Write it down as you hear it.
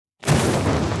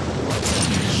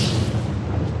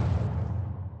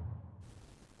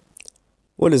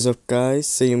What is up, guys?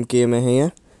 CM Gamer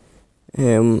here.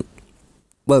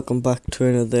 Welcome back to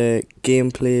another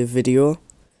gameplay video.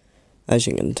 As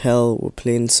you can tell, we're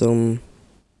playing some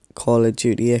Call of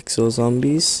Duty Exo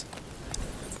Zombies.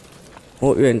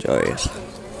 Hope you enjoy it.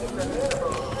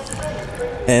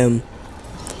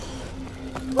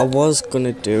 I was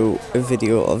gonna do a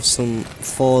video of some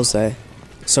Forza.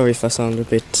 Sorry if I sound a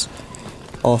bit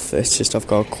off, it's just I've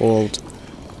got a cold.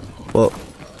 But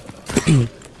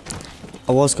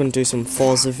I was going to do some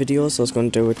Forza videos. I was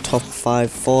going to do a top 5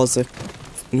 Forza,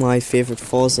 my favourite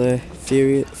Forza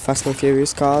Fast and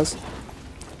Furious cars.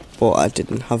 But I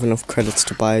didn't have enough credits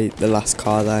to buy the last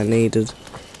car that I needed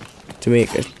to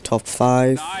make a top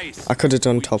 5. Nice. I could have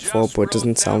done top 4, but it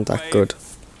doesn't sound that good.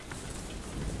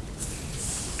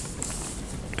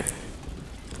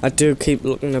 I do keep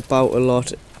looking about a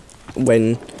lot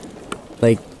when,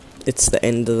 like, it's the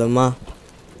end of the map,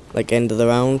 like end of the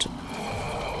round.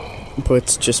 But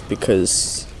it's just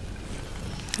because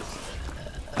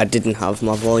I didn't have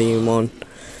my volume on,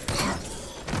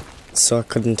 so I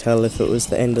couldn't tell if it was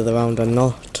the end of the round or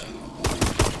not.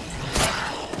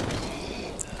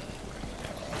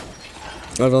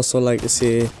 I'd also like to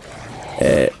say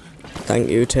thank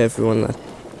you to everyone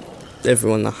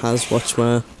that has watched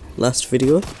my last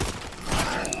video.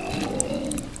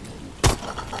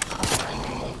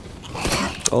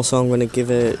 Also, I'm going to give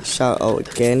a shout out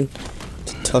again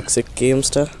to Toxic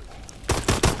Gamester.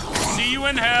 See you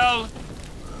in hell.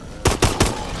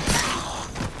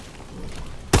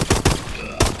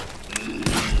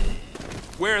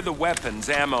 Where are the weapons,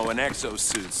 ammo, and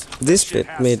exosuits? This bit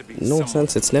made no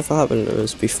sense. It's never happened to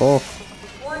us before.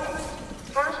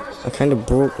 I kind of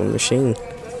broke the machine.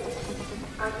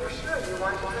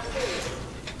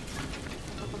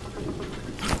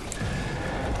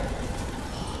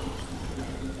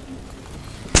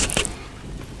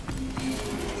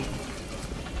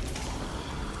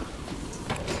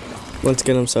 Once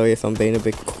again, I'm sorry if I'm being a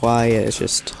bit quiet, it's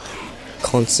just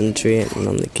concentrating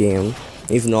on the game,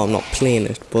 even though I'm not playing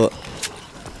it, but...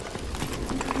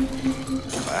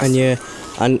 And yeah,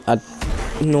 and I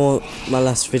know my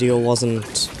last video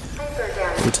wasn't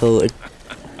until a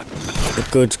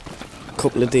good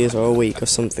couple of days or a week or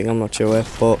something, I'm not sure,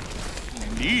 but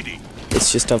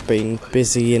it's just I've been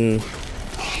busy and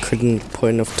couldn't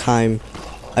put enough time.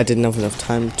 I didn't have enough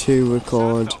time to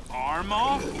record.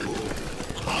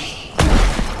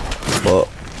 But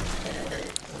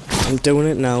I'm doing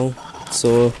it now,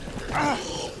 so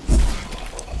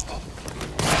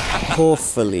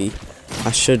hopefully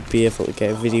I should be able to get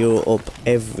a video up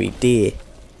every day.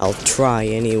 I'll try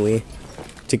anyway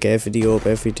to get a video up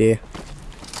every day.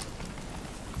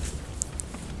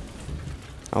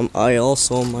 I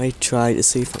also might try to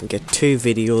see if I can get 2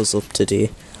 videos up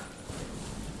today.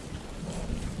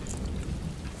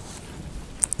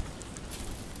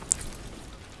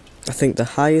 I think the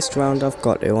highest round I've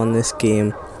got to on this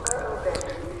game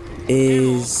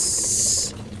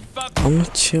is... I'm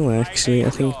not sure actually, I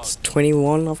think it's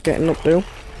 21 I've getting up to.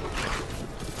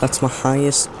 That's my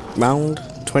highest round,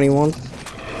 21.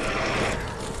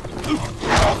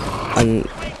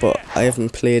 But I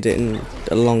haven't played it in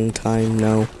a long time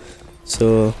now,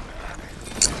 so...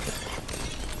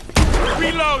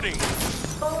 Reloading!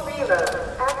 Full reload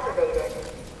activated.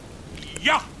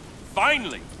 Yeah!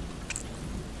 Finally!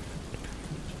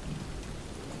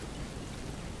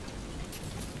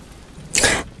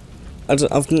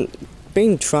 I've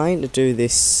been trying to do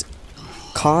this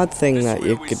card thing that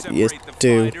you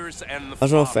do. I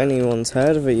don't know if anyone's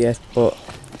heard of it yet, but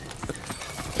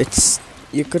it's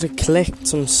you've got to collect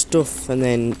some stuff and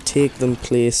then take them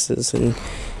places, and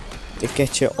it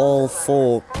gets you all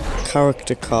 4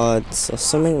 character cards or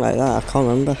something like that. I can't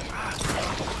remember.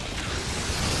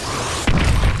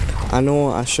 I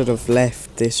know I should have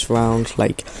left this round,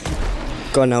 like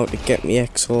gone out to get me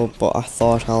Exo, but I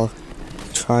thought I'll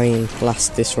try and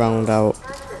last this round out.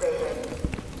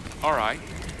 Alright.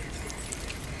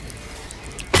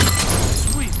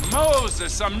 Sweet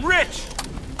Moses, I'm rich!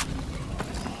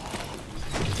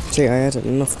 See, I had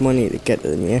enough money to get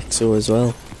to me Exo as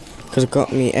well. Could have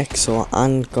got me Exo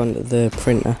and gone to the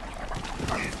printer.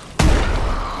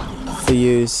 For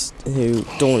yous who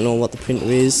don't know what the printer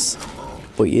is,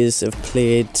 but yous have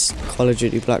played Call of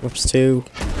Duty Black Ops 2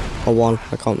 or 1,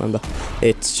 I can't remember.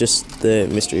 It's just the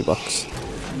mystery box.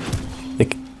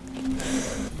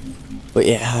 But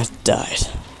yeah, I died.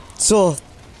 So,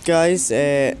 guys,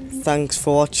 thanks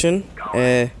for watching.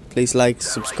 Please like,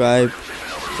 subscribe,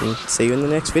 and see you in the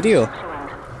next video.